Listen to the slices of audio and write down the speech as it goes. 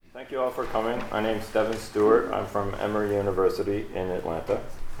Thank you all for coming. My name's Devin Stewart. I'm from Emory University in Atlanta.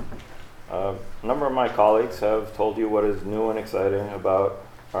 A number of my colleagues have told you what is new and exciting about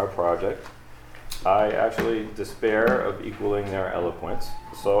our project. I actually despair of equaling their eloquence,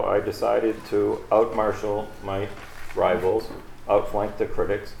 so I decided to outmarshal my rivals, outflank the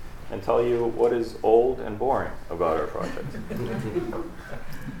critics, and tell you what is old and boring about our project.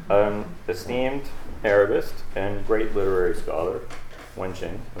 An esteemed Arabist and great literary scholar,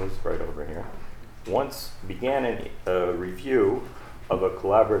 Wenqing, who's right over here, once began a review of a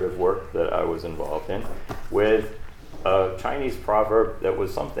collaborative work that I was involved in with a Chinese proverb that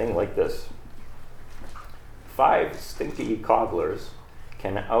was something like this: 5 stinky cobblers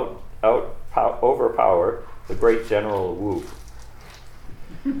can overpower the great General Wu.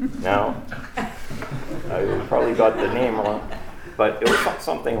 Now, I probably got the name wrong, but it was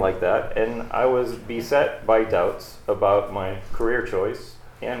something like that, and I was beset by doubts about my career choice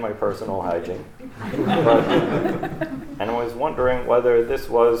and my personal hygiene. And I was wondering whether this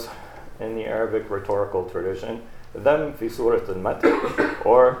was, in the Arabic rhetorical tradition, them fi surat al-mat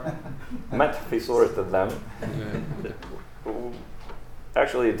or mat fi surat al-them.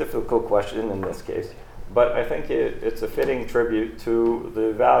 Actually a difficult question in this case, but I think it's a fitting tribute to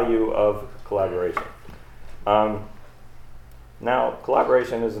the value of collaboration. Now,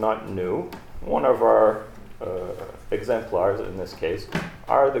 collaboration is not new. One of our exemplars in this case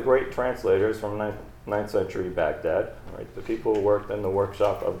are the great translators from 9th century Baghdad, right? The people who worked in the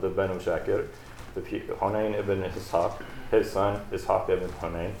workshop of the Banu Shakir, Hunayn ibn Ishaq, his son Ishaq ibn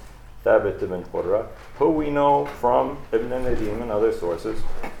Hunayn, Thabit ibn Qurra, who we know from Ibn Nadim and other sources,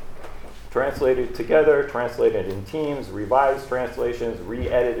 translated together, translated in teams, revised translations,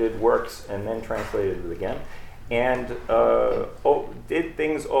 re-edited works, and then translated it again, and did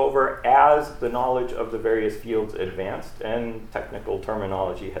things over as the knowledge of the various fields advanced and technical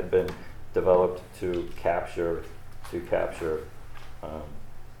terminology had been developed to capture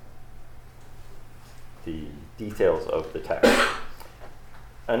the details of the text.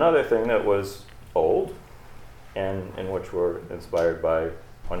 Another thing that was old, and in which were inspired by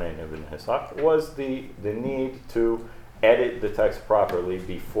Hunayn ibn Ishaq, was the need to edit the text properly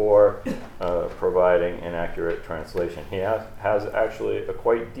before providing an accurate translation. He has actually a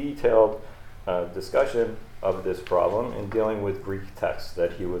quite detailed discussion of this problem in dealing with Greek texts,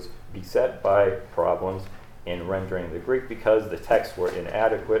 that he was beset by problems in rendering the Greek because the texts were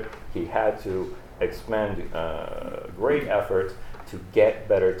inadequate. He had to expend great efforts to get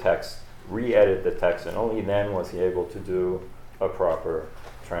better texts, re-edit the text, and only then was he able to do a proper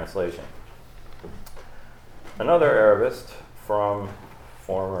translation. Another Arabist from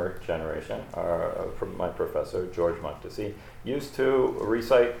former generation, my professor, George Maktasi, used to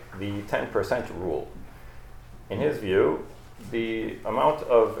recite the 10% rule. In his view, the amount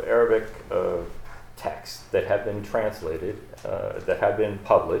of Arabic text that had been translated, that had been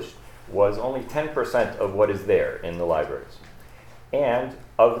published, was only 10% of what is there in the libraries. And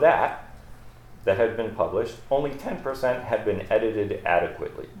of that had been published, only 10% had been edited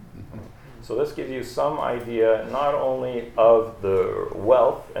adequately. So this gives you some idea not only of the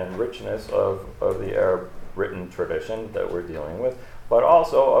wealth and richness of the Arab written tradition that we're dealing with, but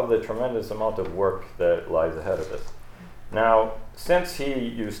also of the tremendous amount of work that lies ahead of us. Now, since he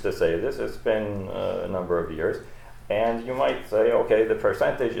used to say this, it's been a number of years, and you might say, okay, the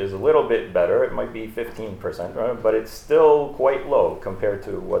percentage is a little bit better. It might be 15%, right? But it's still quite low compared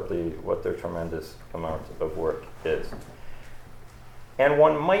to what the tremendous amount of work is. And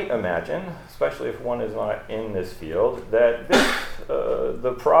one might imagine, especially if one is not in this field, that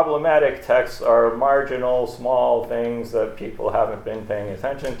the problematic texts are marginal, small things that people haven't been paying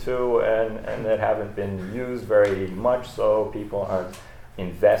attention to and that haven't been used very much, so people aren't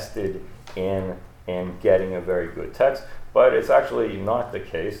invested in getting a very good text. But it's actually not the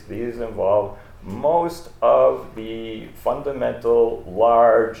case. These involve most of the fundamental,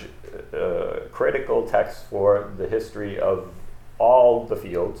 large, critical texts for the history of all the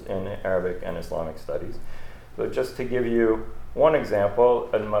fields in Arabic and Islamic studies. So just to give you one example,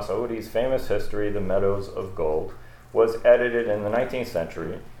 al-Mas'udi's famous history, The Meadows of Gold, was edited in the 19th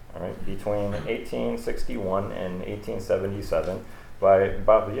century, right, between 1861 and 1877 by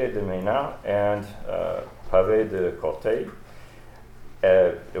Barbier de Mena and Pavé de Corteil.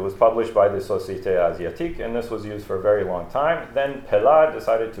 It was published by the Société Asiatique, and this was used for a very long time. Then Pellat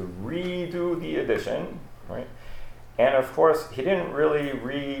decided to redo the edition, right? And of course, he didn't really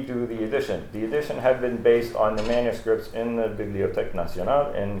redo the edition. The edition had been based on the manuscripts in the Bibliothèque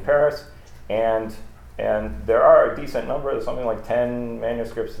Nationale in Paris, and there are a decent number, something like 10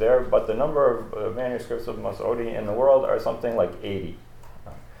 manuscripts there, but the number of manuscripts of Mas'udi in the world are something like 80.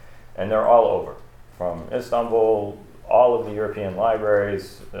 And they're all over, from Istanbul, all of the European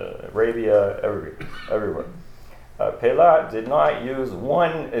libraries, Arabia, everywhere. Pela did not use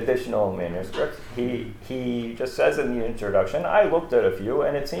one additional manuscript. He just says in the introduction, I looked at a few,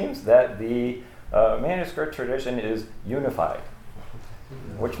 and it seems that the manuscript tradition is unified,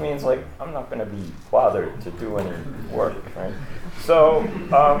 which means, like, I'm not going to be bothered to do any work, right? So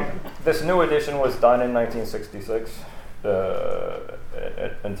this new edition was done in 1966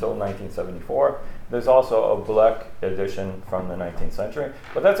 until 1974. There's also a black edition from the 19th century,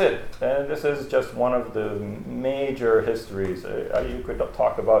 but that's it. And this is just one of the major histories. You could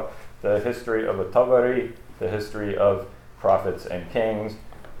talk about the history of a Tabari, the history of prophets and kings,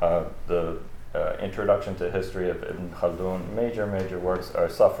 the introduction to history of Ibn Khaldun. Major works are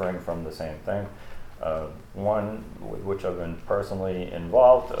suffering from the same thing. One with which I've been personally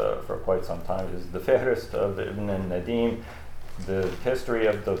involved for quite some time is the Fihrist of Ibn Nadim. The history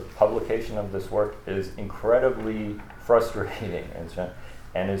of the publication of this work is incredibly frustrating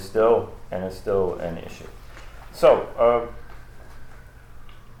and is still an issue. So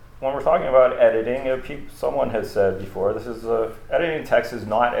when we're talking about editing, someone has said before, editing text is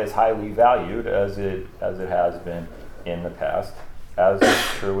not as highly valued as it has been in the past, as is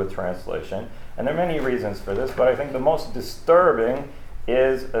true with translation. And there are many reasons for this, but I think the most disturbing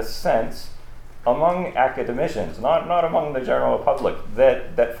is a sense among academicians, not among the general public,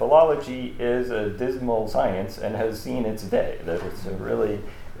 that philology is a dismal science and has seen its day. That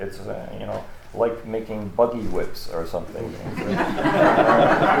it's like making buggy whips or something.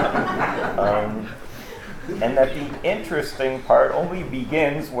 And that the interesting part only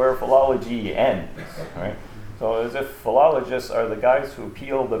begins where philology ends, right? So as if philologists are the guys who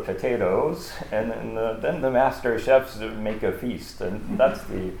peel the potatoes, and then the master chefs make a feast, and that's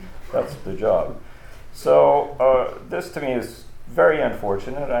the job. So this to me is very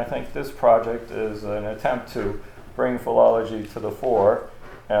unfortunate. I think this project is an attempt to bring philology to the fore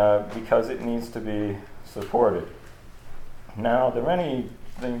because it needs to be supported. Now, there are many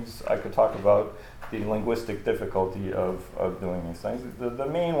things I could talk about, the linguistic difficulty of doing these things. The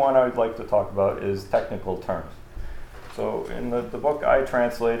main one I would like to talk about is technical terms. So in the book I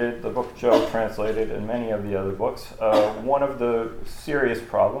translated, the book Joe translated, and many of the other books, one of the serious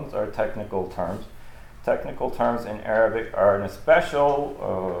problems are technical terms. Technical terms in Arabic are an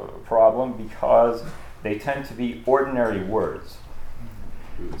especial problem because they tend to be ordinary words.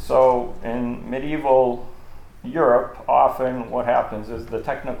 So in medieval Europe, often what happens is the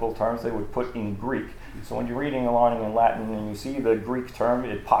technical terms they would put in Greek. So when you're reading along in Latin and you see the Greek term,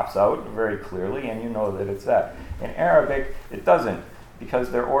 it pops out very clearly and you know that it's that. In Arabic, it doesn't,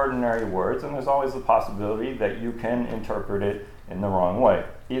 because they're ordinary words, and there's always the possibility that you can interpret it in the wrong way.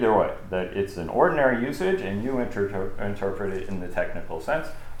 Either way, that it's an ordinary usage and you interpret it in the technical sense,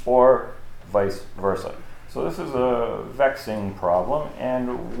 or vice versa. So this is a vexing problem,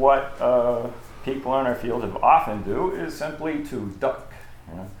 and what people in our field have often do is simply to duck,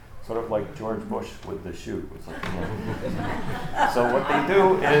 sort of like George Bush with the shoe. It's like, So what they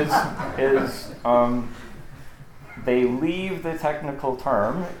do is they leave the technical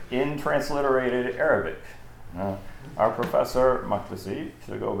term in transliterated Arabic. Our professor Maqdisi,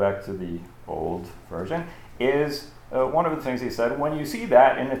 to go back to the old version, is one of the things he said, when you see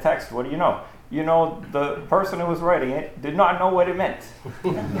that in the text, what do you know? You know the person who was writing it did not know what it meant.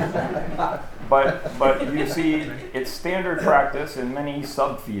 But you see, it's standard practice in many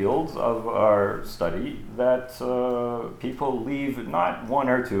subfields of our study that people leave not one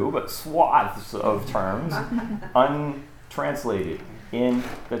or two, but swaths of terms untranslated in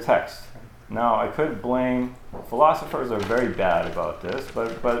the text. Now, I could blame, philosophers are very bad about this,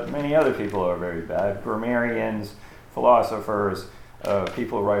 but many other people are very bad. Grammarians, philosophers,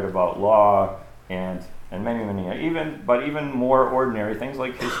 people who write about law, and many, even more ordinary things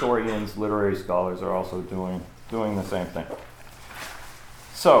like historians, literary scholars are also doing the same thing.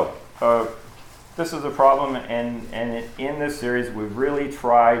 So, this is a problem, and in this series, we've really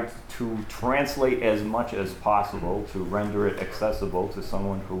tried to translate as much as possible to render it accessible to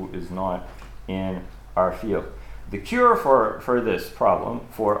someone who is not in our field. The cure for this problem,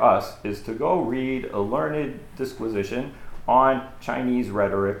 for us, is to go read a learned disquisition on Chinese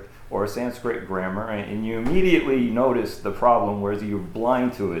rhetoric or Sanskrit grammar, and you immediately notice the problem, whereas you're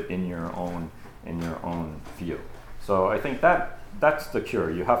blind to it in your own field. So I think that's the cure.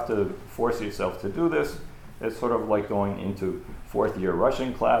 You have to force yourself to do this. It's sort of like going into fourth year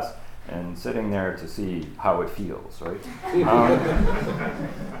Russian class and sitting there to see how it feels, right?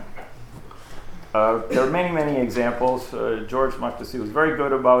 There are many, many examples. George Makdisi was very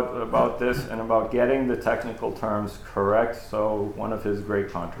good about this and about getting the technical terms correct. So one of his great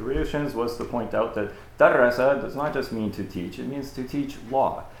contributions was to point out that darasa does not just mean to teach, it means to teach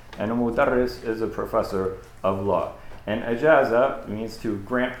law. And a mudarris is a professor of law. And ajaza means to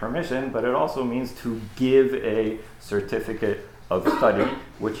grant permission, but it also means to give a certificate of study,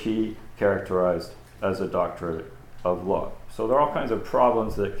 which he characterized as a doctorate of law. So there are all kinds of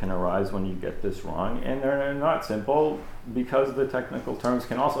problems that can arise when you get this wrong, and they're not simple because the technical terms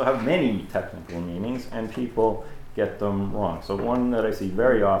can also have many technical meanings, and people get them wrong. So one that I see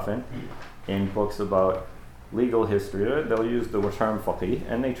very often in books about legal history, they'll use the term faqih,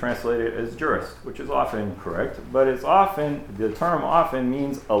 and they translate it as jurist, which is often correct, but the term often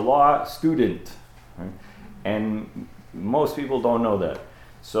means a law student, right? And most people don't know that.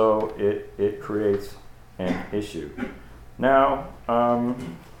 So it creates an issue. Now,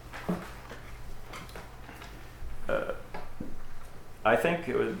 I think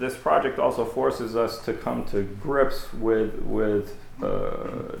this project also forces us to come to grips with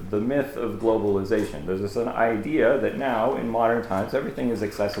the myth of globalization. There's this an idea that now, in modern times, everything is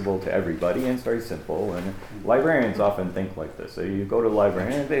accessible to everybody and it's very simple. And librarians often think like this. So you go to the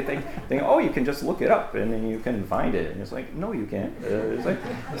librarian and they think, oh, you can just look it up and then you can find it. And it's like, no, you can't.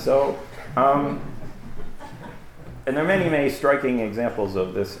 And there are many, many striking examples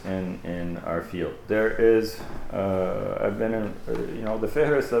of this in our field. There is, I've been in, the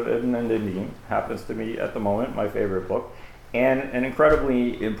Fihrist of Ibn al-Nadim happens to be, at the moment, my favorite book, and an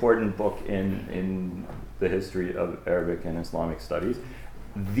incredibly important book in the history of Arabic and Islamic studies.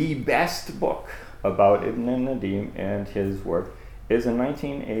 The best book about Ibn al-Nadim and his work is a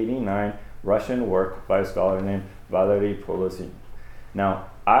 1989 Russian work by a scholar named Valery Polosin. Now,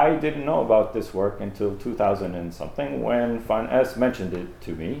 I didn't know about this work until 2000 and something when Van S mentioned it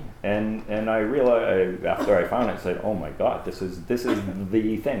to me, and I realized after I found it, I said, "Oh my God, this is the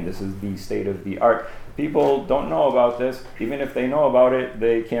thing. This is the state of the art." People don't know about this. Even if they know about it,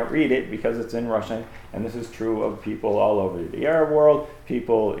 they can't read it because it's in Russian. And this is true of people all over the Arab world,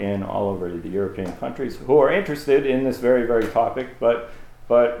 people in all over the European countries who are interested in this very, very topic, but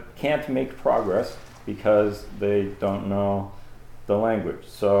can't make progress because they don't know the language.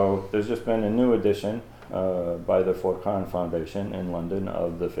 So there's just been a new edition by the Furqan Foundation in London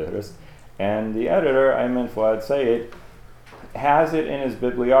of the Fihrist, and the editor, Ayman Fuad Sayyid, has it in his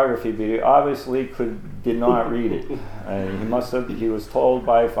bibliography, but he obviously did not read it. He was told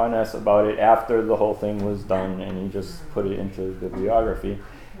by Fanes about it after the whole thing was done, and he just put it into the bibliography,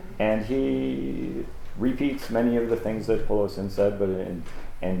 and he repeats many of the things that Polosin said, but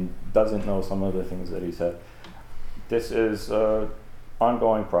and doesn't know some of the things that he said. This is an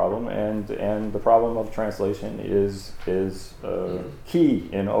ongoing problem, and the problem of translation is key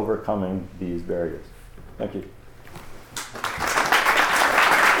in overcoming these barriers. Thank you.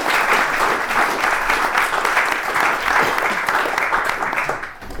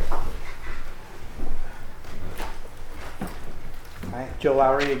 Hi, Joe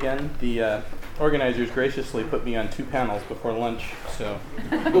Lowry again. The organizers graciously put me on 2 panels before lunch, so...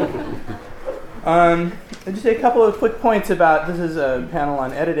 Just a couple of quick points about, this is a panel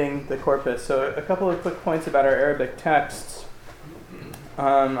on editing the corpus, so a couple of quick points about our Arabic texts.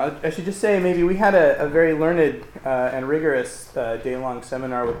 I should just say maybe we had a very learned and rigorous day-long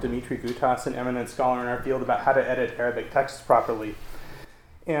seminar with Dimitri Gutas, an eminent scholar in our field, about how to edit Arabic texts properly.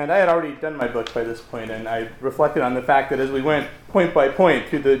 And I had already done my book by this point, and I reflected on the fact that as we went point by point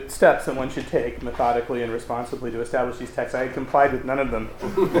through the steps that one should take methodically and responsibly to establish these texts, I had complied with none of them.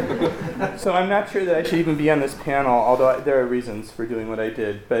 So I'm not sure that I should even be on this panel, although there are reasons for doing what I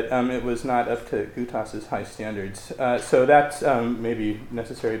did, but it was not up to Gutas's high standards. So that's maybe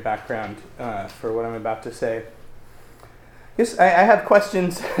necessary background for what I'm about to say. Yes, I have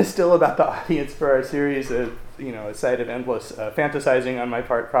questions still about the audience for our series, a site of endless fantasizing on my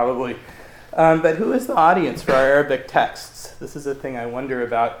part, probably. But who is the audience for our Arabic texts? This is a thing I wonder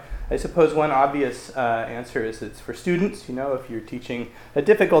about. I suppose one obvious answer is it's for students. If you're teaching a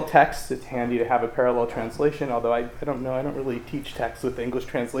difficult text, it's handy to have a parallel translation, although I don't know, I don't really teach texts with English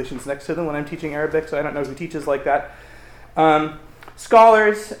translations next to them when I'm teaching Arabic, so I don't know who teaches like that.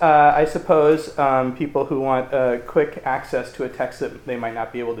 Scholars, I suppose, people who want quick access to a text that they might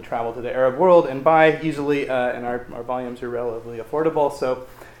not be able to travel to the Arab world and buy easily, and our volumes are relatively affordable, so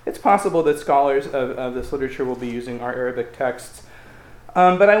it's possible that scholars of this literature will be using our Arabic texts.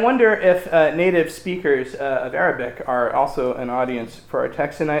 But I wonder if native speakers of Arabic are also an audience for our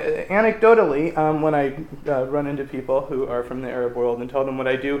texts. And anecdotally, when I run into people who are from the Arab world and tell them what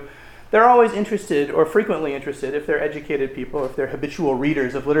I do, they're always interested, or frequently interested, if they're educated people, if they're habitual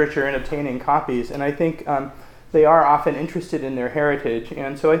readers of literature and obtaining copies. And I think they are often interested in their heritage.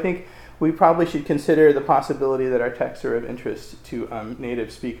 And so I think we probably should consider the possibility that our texts are of interest to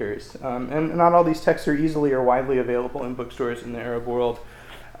native speakers. And not all these texts are easily or widely available in bookstores in the Arab world.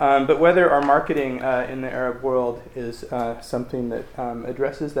 But whether our marketing in the Arab world is something that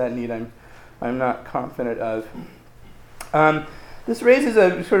addresses that need, I'm not confident of. This raises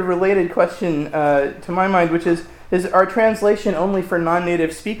a sort of related question to my mind, which is our translation only for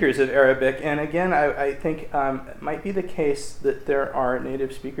non-native speakers of Arabic? And again, I think it might be the case that there are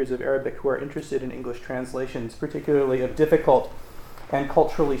native speakers of Arabic who are interested in English translations, particularly of difficult and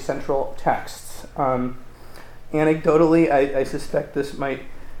culturally central texts. Anecdotally, I suspect this might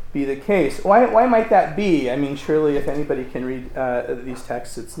be the case. Why might that be? I mean, surely if anybody can read these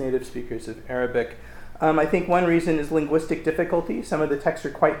texts, it's native speakers of Arabic. I think one reason is linguistic difficulty. Some of the texts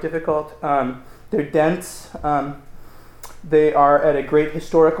are quite difficult. They're dense. They are at a great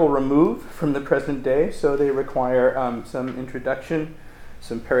historical remove from the present day, so they require some introduction,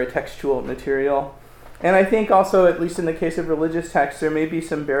 some paratextual material. And I think also, at least in the case of religious texts, there may be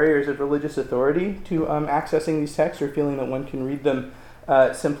some barriers of religious authority to accessing these texts, or feeling that one can read them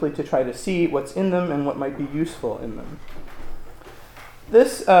simply to try to see what's in them and what might be useful in them.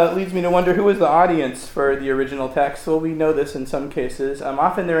 This leads me to wonder who was the audience for the original text. Well, we know this in some cases.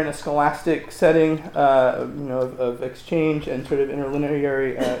 Often they're in a scholastic setting, of exchange and sort of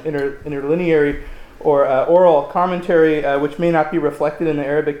interlineary or oral commentary, which may not be reflected in the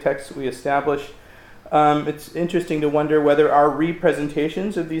Arabic texts we established. It's interesting to wonder whether our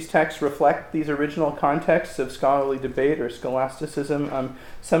representations of these texts reflect these original contexts of scholarly debate or scholasticism.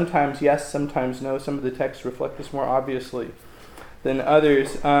 Sometimes yes, sometimes no. Some of the texts reflect this more obviously than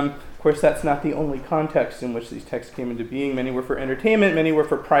others. Of course, that's not the only context in which these texts came into being. Many were for entertainment, many were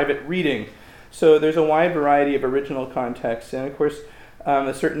for private reading. So there's a wide variety of original contexts, and of course,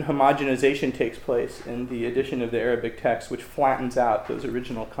 a certain homogenization takes place in the addition of the Arabic text, which flattens out those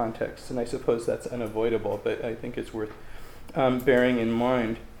original contexts, and I suppose that's unavoidable, but I think it's worth bearing in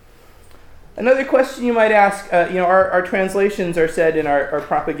mind. Another question you might ask, our translations are said in our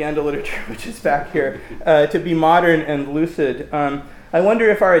propaganda literature, which is back here, to be modern and lucid. I wonder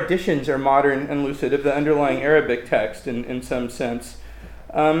if our editions are modern and lucid of the underlying Arabic text in some sense.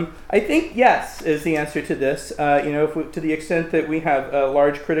 I think yes is the answer to this. To the extent that we have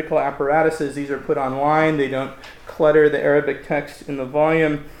large critical apparatuses, these are put online. They don't clutter the Arabic text in the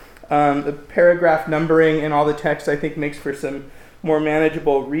volume. The paragraph numbering in all the text, I think, makes for some more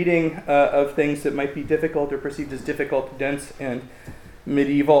manageable reading of things that might be difficult or perceived as difficult, dense, and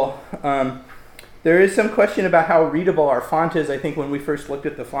medieval. There is some question about how readable our font is. I think when we first looked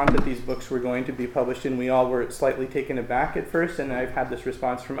at the font that these books were going to be published in, we all were slightly taken aback at first, and I've had this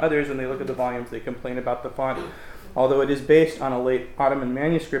response from others. When they look at the volumes, they complain about the font. Although it is based on a late Ottoman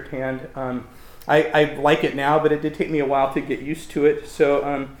manuscript hand, I like it now, but it did take me a while to get used to it.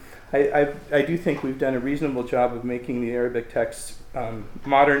 So I do think we've done a reasonable job of making the Arabic text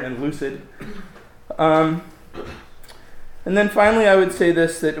modern and lucid. And then finally, I would say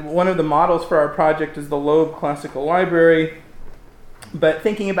this, that one of the models for our project is the Loeb Classical Library. But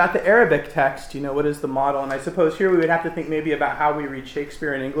thinking about the Arabic text, what is the model? And I suppose here we would have to think maybe about how we read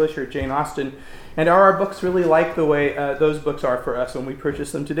Shakespeare in English or Jane Austen. And are our books really like the way those books are for us when we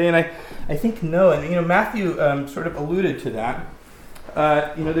purchase them today? And I think no. And Matthew sort of alluded to that.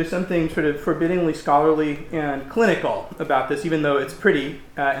 There's something sort of forbiddingly scholarly and clinical about this, even though it's pretty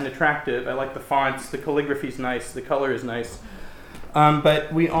and attractive. I like the fonts, the calligraphy's nice, the color is nice.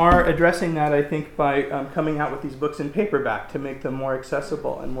 But we are addressing that, I think, by coming out with these books in paperback to make them more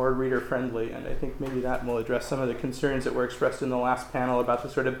accessible and more reader-friendly. And I think maybe that will address some of the concerns that were expressed in the last panel about the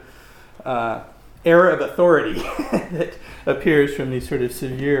sort of air of authority that appears from these sort of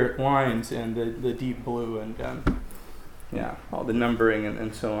severe lines and the deep blue and all the numbering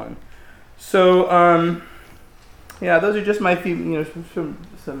and so on. So, those are just my few, some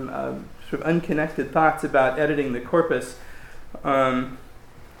sort of unconnected thoughts about editing the corpus. I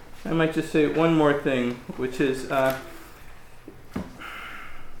might just say one more thing, which is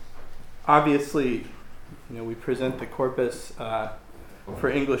obviously, we present the corpus for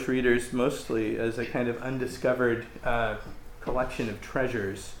English readers mostly as a kind of undiscovered collection of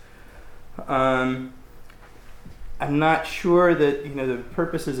treasures. I'm not sure that the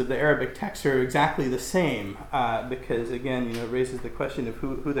purposes of the Arabic text are exactly the same, because again, it raises the question of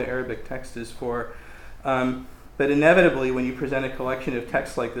who the Arabic text is for. But inevitably, when you present a collection of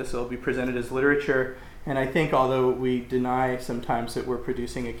texts like this, it'll be presented as literature. And I think, although we deny sometimes that we're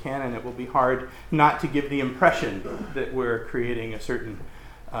producing a canon, it will be hard not to give the impression that we're creating a certain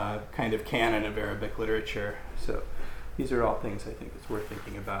kind of canon of Arabic literature. So these are all things I think it's worth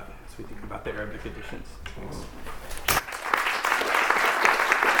thinking about as we think about the Arabic editions. Thanks.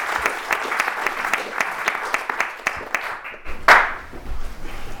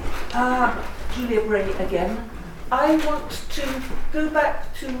 Julia Bray again. I want to go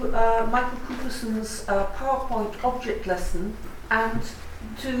back to Michael Cooperson's PowerPoint object lesson and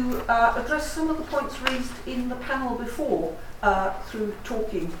to address some of the points raised in the panel before through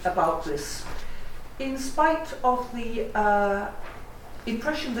talking about this. In spite of the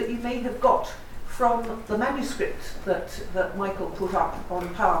impression that you may have got from the manuscript that Michael put up on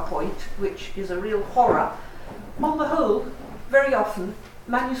PowerPoint, which is a real horror, on the whole, very often,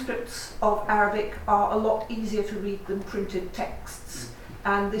 manuscripts of Arabic are a lot easier to read than printed texts,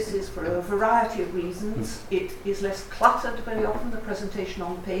 and this is for a variety of reasons. It is less cluttered very often, the presentation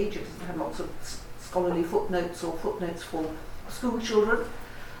on the page. It doesn't have lots of scholarly footnotes or footnotes for school children.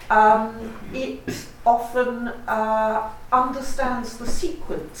 It often understands the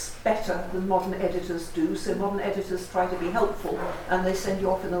sequence better than modern editors do, so modern editors try to be helpful and they send you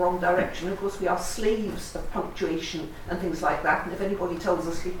off in the wrong direction. Of course, we are slaves of punctuation and things like that, and if anybody tells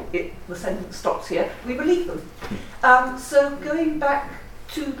us the sentence stops here, we believe them. So going back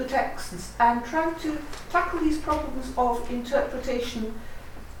to the texts and trying to tackle these problems of interpretation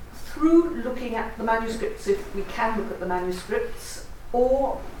through looking at the manuscripts, if we can look at the manuscripts,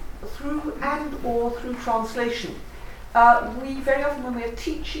 or through translation. We very often, when we're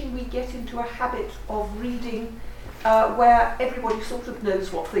teaching, we get into a habit of reading where everybody sort of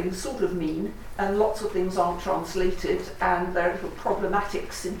knows what things sort of mean, and lots of things aren't translated, and there are little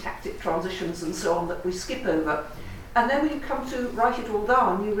problematic syntactic transitions and so on that we skip over. And then when you come to write it all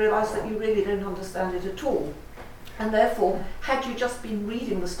down, you realise that you really don't understand it at all. And therefore, had you just been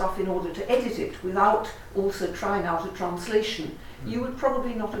reading the stuff in order to edit it without also trying out a translation, you would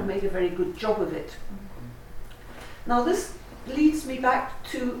probably not have made a very good job of it. Now this leads me back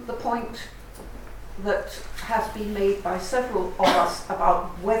to the point that has been made by several of us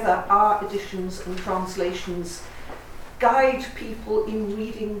about whether our editions and translations guide people in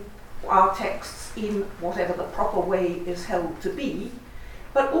reading our texts in whatever the proper way is held to be,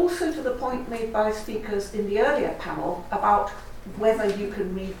 but also to the point made by speakers in the earlier panel about whether you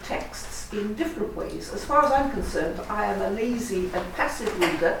can read texts in different ways. As far as I'm concerned, I am a lazy and passive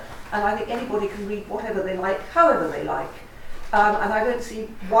reader, and I think anybody can read whatever they like, however they like. And I don't see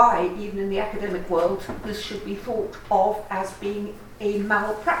why, even in the academic world, this should be thought of as being a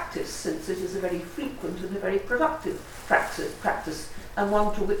malpractice, since it is a very frequent and a very productive practice, and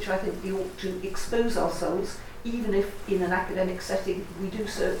one to which I think we ought to expose ourselves, even if in an academic setting we do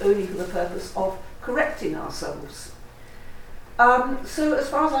so only for the purpose of correcting ourselves. So as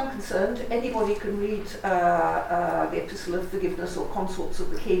far as I'm concerned, anybody can read the Epistle of Forgiveness or Consorts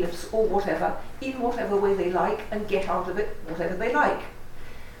of the Caliphs or whatever, in whatever way they like, and get out of it whatever they like.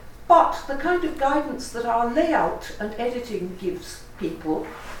 But the kind of guidance that our layout and editing gives people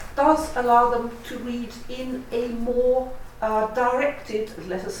does allow them to read in a more directed,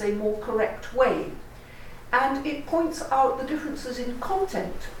 let us say more correct way. And it points out the differences in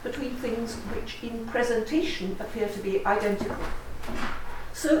content between things which in presentation appear to be identical.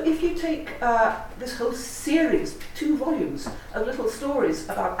 So if you take this whole series, 2 volumes of little stories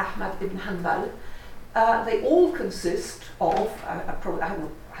about Ahmad ibn Hanbal, they all consist of, I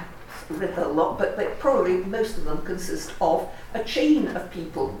haven't read that a lot, but probably most of them consist of a chain of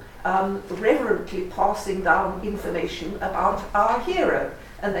people reverently passing down information about our hero,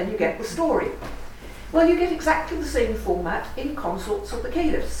 and then you get the story. Well, you get exactly the same format in Consorts of the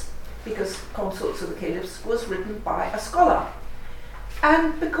Caliphs, because Consorts of the Caliphs was written by a scholar.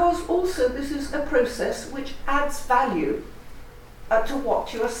 And because also this is a process which adds value to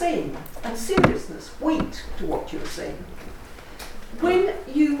what you are saying, and seriousness, weight to what you are saying. When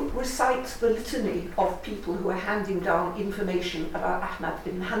you recite the litany of people who are handing down information about Ahmad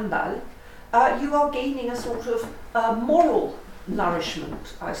ibn Hanbal, you are gaining a sort of moral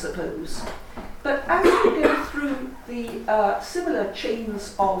nourishment, I suppose. But as you go through the similar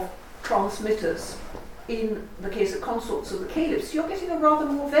chains of transmitters, in the case of Consorts of the Caliphs, you're getting a rather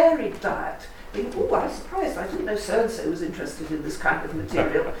more varied diet. Oh, I'm surprised, I didn't know so-and-so was interested in this kind of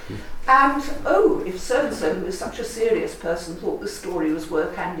material. And, oh, if so-and-so, who is such a serious person, thought this story was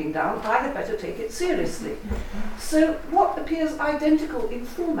worth handing down, I had better take it seriously. So what appears identical in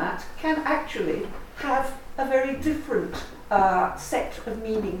format can actually have a very different set of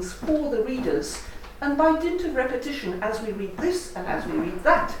meanings for the readers, and by dint of repetition, as we read this and as we read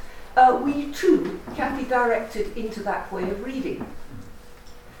that, we too can be directed into that way of reading.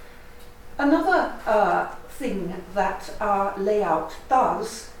 Another thing that our layout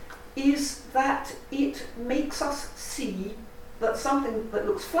does is that it makes us see that something that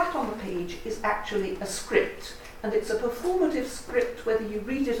looks flat on the page is actually a script. And it's a performative script whether you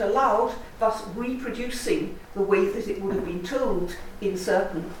read it aloud, thus reproducing the way that it would have been told in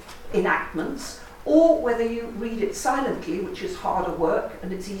certain enactments, or whether you read it silently, which is harder work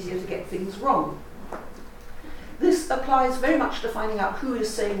and it's easier to get things wrong. This applies very much to finding out who is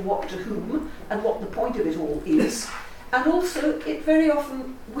saying what to whom and what the point of it all is. And also, it very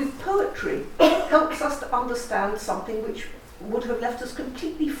often, with poetry, helps us to understand something which would have left us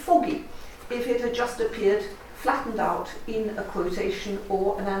completely foggy if it had just appeared flattened out in a quotation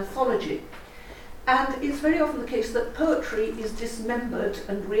or an anthology. And it's very often the case that poetry is dismembered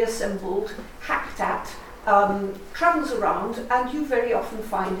and reassembled, hacked at, travels around, and you very often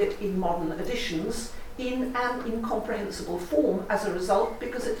find it in modern editions in an incomprehensible form as a result,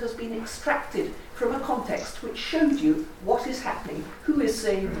 because it has been extracted from a context which showed you what is happening, who is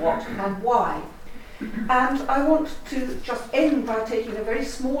saying what and why. And I want to just end by taking a very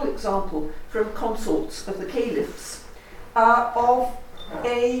small example from Consorts of the Caliphs of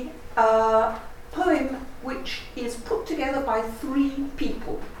a poem which is put together by 3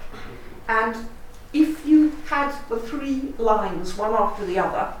 people. And if you had the 3 lines one after the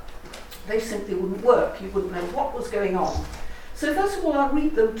other, they simply wouldn't work. You wouldn't know what was going on. So first of all, I'll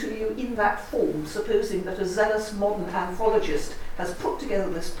read them to you in that form, supposing that a zealous modern anthologist has put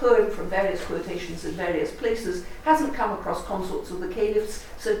together this poem from various quotations in various places, hasn't come across Consorts of the Caliphs,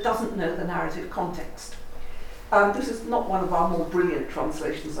 so doesn't know the narrative context. This is not one of our more brilliant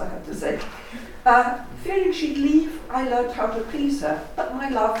translations, I have to say. Fearing she'd leave, I learnt how to please her, but my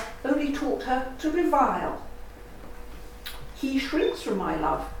love only taught her to revile. He shrinks from my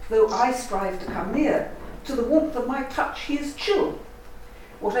love, though I strive to come near. To the warmth of my touch he is chill.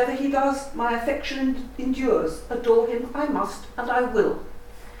 Whatever he does, my affection endures. Adore him I must, and I will.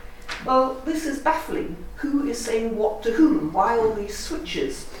 Well, this is baffling. Who is saying what to whom? Why all these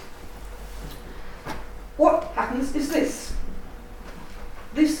switches? What happens is this.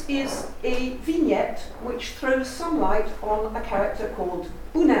 This is a vignette which throws some light on a character called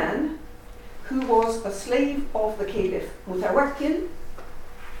Unan, who was a slave of the Caliph Mutawakkil,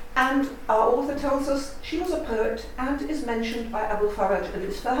 and our author tells us she was a poet and is mentioned by Abu Faraj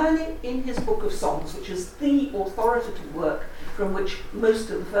al-Isfahani in his Book of Songs, which is the authoritative work from which most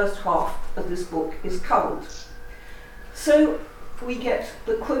of the first half of this book is culled. So we get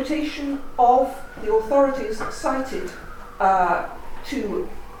the quotation of the authorities cited to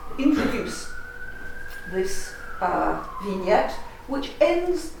introduce this vignette, which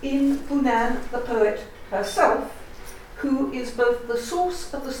ends in Bunan, the poet herself, who is both the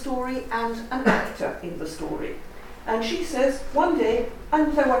source of the story and an actor in the story. And she says, one day,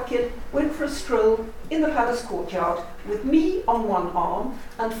 Mutawakkil went for a stroll in the palace courtyard with me on one arm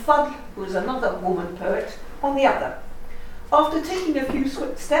and Fadl, who is another woman poet, on the other. After taking a few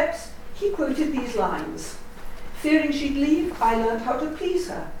swift steps, he quoted these lines. Fearing she'd leave, I learned how to please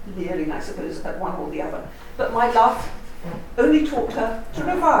her, leering, I suppose, at one or the other. But my love only taught her to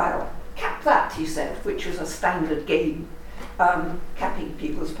revile. Cap that, he said, which was a standard game, capping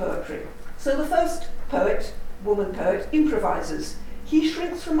people's poetry. So the first poet, woman poet, improvises. He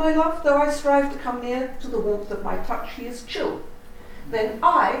shrinks from my love, though I strive to come near. To the warmth of my touch he is chill. Then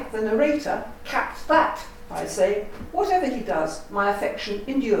I, the narrator, capped that by saying, whatever he does, my affection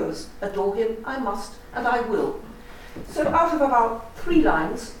endures. Adore him I must, and I will. So out of about 3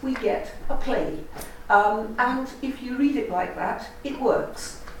 lines, we get a play. And if you read it like that, it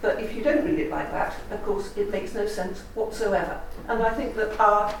works. But if you don't read it like that, of course, it makes no sense whatsoever. And I think that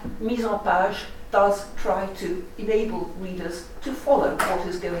our mise en page does try to enable readers to follow what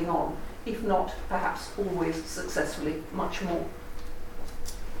is going on, if not, perhaps, always successfully, much more.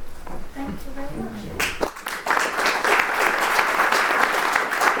 Thank you very much.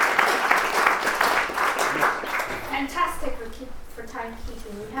 Fantastic for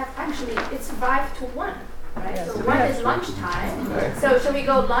timekeeping. We have actually, it's 5 to 1. Right, yes, so 1 is lunchtime. Okay. So shall we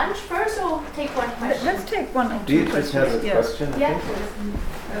go lunch first or take one question? Let's take one or two Beatrice has a question. Yeah.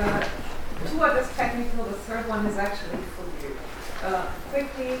 2 are just technical, the third one is actually for you.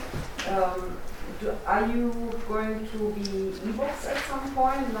 Quickly, are you going to be e-books at some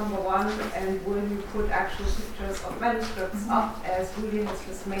point, number 1, and will you put actual pictures of manuscripts up, as Julia has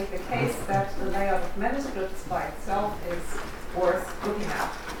just made the case that the layout of manuscripts by itself is worth looking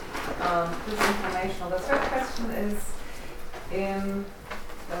at? This is informational. The third question is, in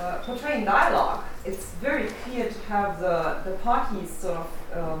portraying dialogue, it's very clear to have the parties sort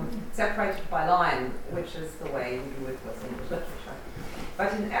of separated by line, which is the way you do it with English literature.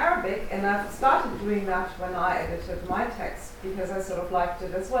 But in Arabic, and I've started doing that when I edited my text, because I sort of liked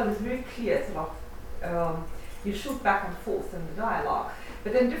it as well, it's very clear, sort of, you shoot back and forth in the dialogue.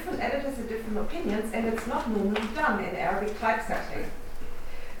 But then different editors have different opinions, and it's not normally done in Arabic typesetting.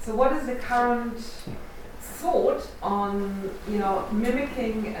 So what is the current thought on,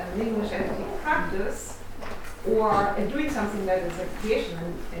 mimicking an English editing practice, or doing something that is a creation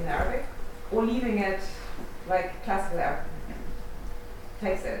in Arabic, or leaving it like classical Arabic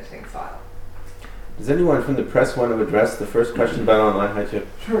text editing style? Does anyone from the press want to address the first question about online? Hi, Chip.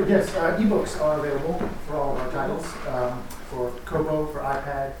 Sure, yes. Ebooks are available for all of our titles, for Kobo, for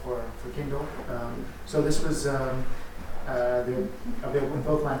iPad, for Kindle. So this was they're available in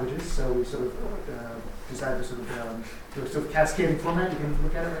both languages, so we sort of decided to sort of do a sort of cascading format. You can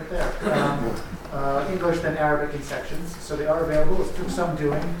look at it right there. English, then Arabic in sections. So they are available. It took some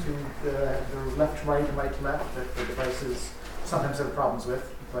doing to the left to right and right to left that the devices sometimes have problems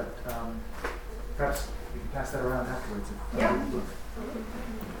with, but perhaps we can pass that around afterwards.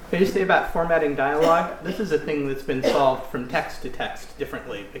 Can you say about formatting dialogue? This is a thing that's been solved from text to text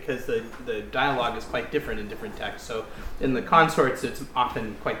differently, because the dialogue is quite different in different texts. So in the consorts, it's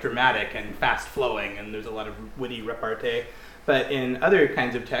often quite dramatic and fast-flowing, and there's a lot of witty repartee. But in other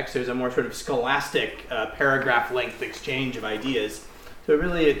kinds of text, there's a more sort of scholastic paragraph-length exchange of ideas. So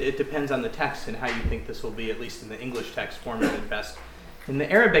really, it depends on the text and how you think this will be, at least in the English text, formatted best. In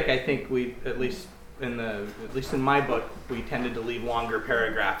the Arabic, I think we, at least in my book, we tended to leave longer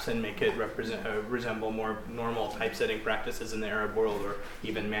paragraphs and make it resemble more normal typesetting practices in the Arab world, or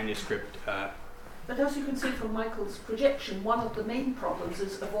even manuscript. But as you can see from Michael's projection, one of the main problems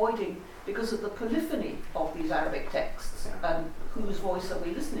is avoiding, because of the polyphony of these Arabic texts, and whose voice are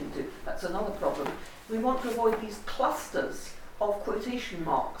we listening to? That's another problem. We want to avoid these clusters of quotation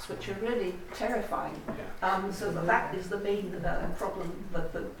marks, which are really terrifying. So that is the main problem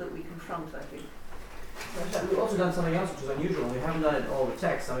that we confront, I think. We've also done something else which is unusual, and we haven't done it in all the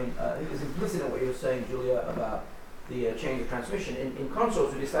text. I mean, I think it's implicit in what you were saying, Julia, about the change of transmission. In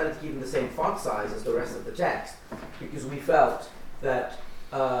consorts, we decided to keep them the same font size as the rest of the text, because we felt that,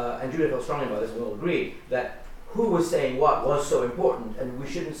 and Julia felt strongly about this, and we all agreed, that who was saying what was so important, and we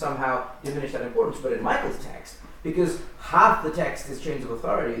shouldn't somehow diminish that importance. But in Michael's text, because half the text is chains of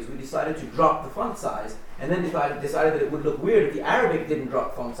authorities, we decided to drop the font size, and then decided that it would look weird if the Arabic didn't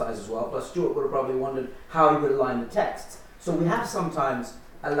drop font size as well. Plus, Stewart would have probably wondered how he would align the texts. So we have sometimes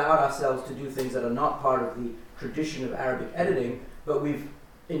allowed ourselves to do things that are not part of the tradition of Arabic editing, but we've,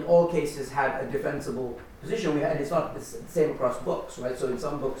 in all cases, had a defensible position. It's not the same across books, right? So in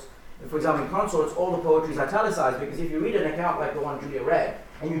some books, for example, in consorts, all the poetry is italicized, because if you read an account like the one Julia read,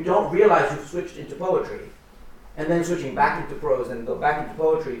 and you don't realize you've switched into poetry, and then switching back into prose and go back into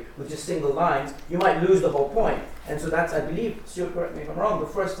poetry with just single lines, you might lose the whole point. And so that's, I believe, Stuart, correct me if I'm wrong, the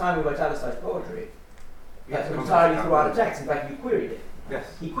first time we've italicized poetry. Yes, entirely throughout a text. In fact, you queried it. Yes.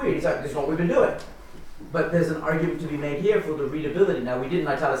 He queried, he said, this is what we've been doing. But there's an argument to be made here for the readability. Now, we didn't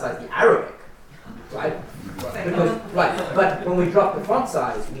italicize the Arabic, right? But when we dropped the font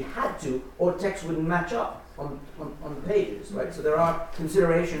size, we had to, or text wouldn't match up on the pages, right? So there are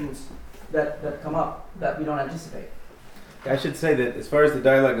considerations that come up that we don't anticipate. I should say that as far as the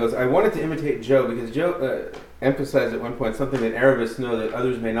dialogue goes, I wanted to imitate Joe, because Joe emphasized at one point something that Arabists know that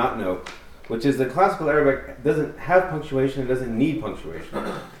others may not know, which is that classical Arabic doesn't have punctuation, it doesn't need punctuation.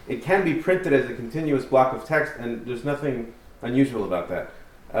 It can be printed as a continuous block of text, and there's nothing unusual about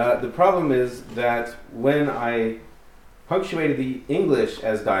that. The problem is that when I punctuated the English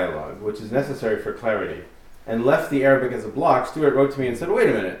as dialogue, which is necessary for clarity, and left the Arabic as a block, Stuart wrote to me and said, wait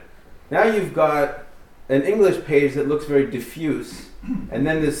a minute, now you've got an English page that looks very diffuse, and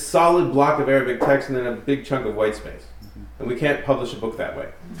then this solid block of Arabic text, and then a big chunk of white space. And we can't publish a book that way.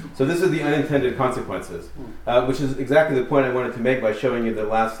 So this is the unintended consequences, which is exactly the point I wanted to make by showing you the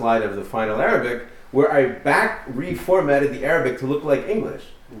last slide of the final Arabic, where I reformatted the Arabic to look like English,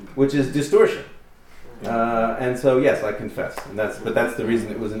 which is distortion. And so, yes, I confess. But that's the reason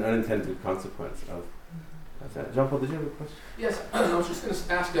it was an unintended consequence of that. Jean-Paul, did you have a question? Yes, I was just going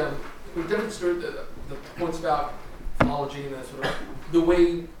to ask, we demonstrated the points about phonology and the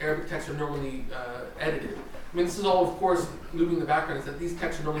way Arabic texts are normally edited. I mean, this is all, of course, moving in the background, is that these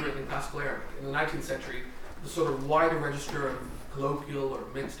texts are normally written in classical Arabic. In the 19th century, the sort of wider register of colloquial or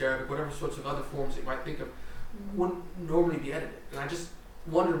mixed Arabic, whatever sorts of other forms you might think of, wouldn't normally be edited. And I just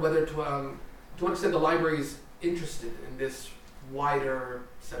wondered whether, to what extent the library is interested in this wider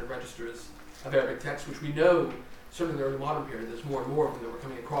set of registers of Arabic text, which we know, certainly in the early modern period, there's more and more of them that we're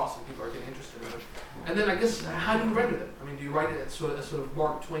coming across and people are getting interested in them. And then I guess, how do you render them? I mean, do you write it as sort of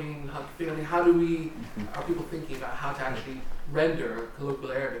Mark Twain, Huck Finn? I mean, are people thinking about how to actually render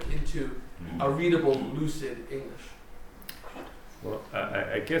colloquial Arabic into a readable, lucid English? Well,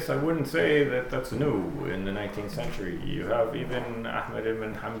 I guess I wouldn't say that that's new in the 19th century. You have even Ahmed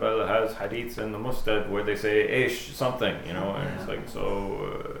ibn Hanbal has hadiths in the Mustad where they say ish something, you know, and it's like,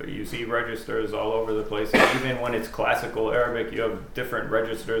 so you see registers all over the place. And even when it's classical Arabic, you have different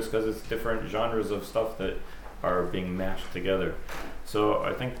registers because it's different genres of stuff that are being mashed together. So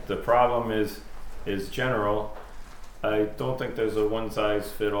I think the problem is general. I don't think there's a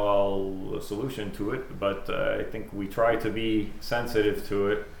one-size-fit-all solution to it, but I think we try to be sensitive to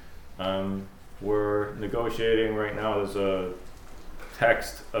it. We're negotiating right now. There's a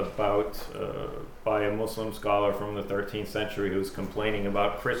text about by a Muslim scholar from the 13th century who's complaining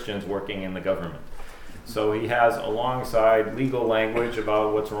about Christians working in the government. So he has, alongside legal language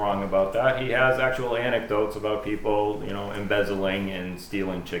about what's wrong about that, he has actual anecdotes about people, you know, embezzling and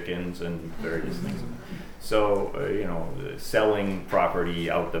stealing chickens and various things. So, you know, selling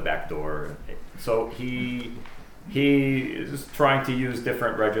property out the back door. So he is trying to use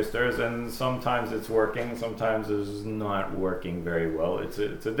different registers, and sometimes it's working, sometimes it's not working very well. It's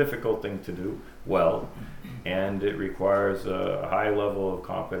a difficult thing to do well, and it requires a high level of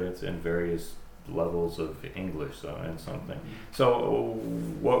competence in various levels of English and something. So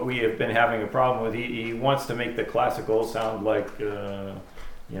what we have been having a problem with, he wants to make the classical sound like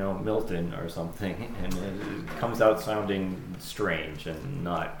you know, Milton or something, and it comes out sounding strange and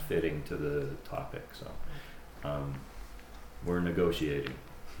not fitting to the topic. So we're negotiating.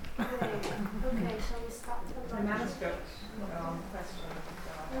 Okay, shall we stop the The manuscript question.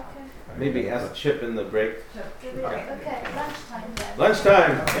 Okay. Maybe ask Chip in the break. Okay, lunchtime then.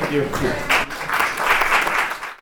 Lunchtime. Thank you.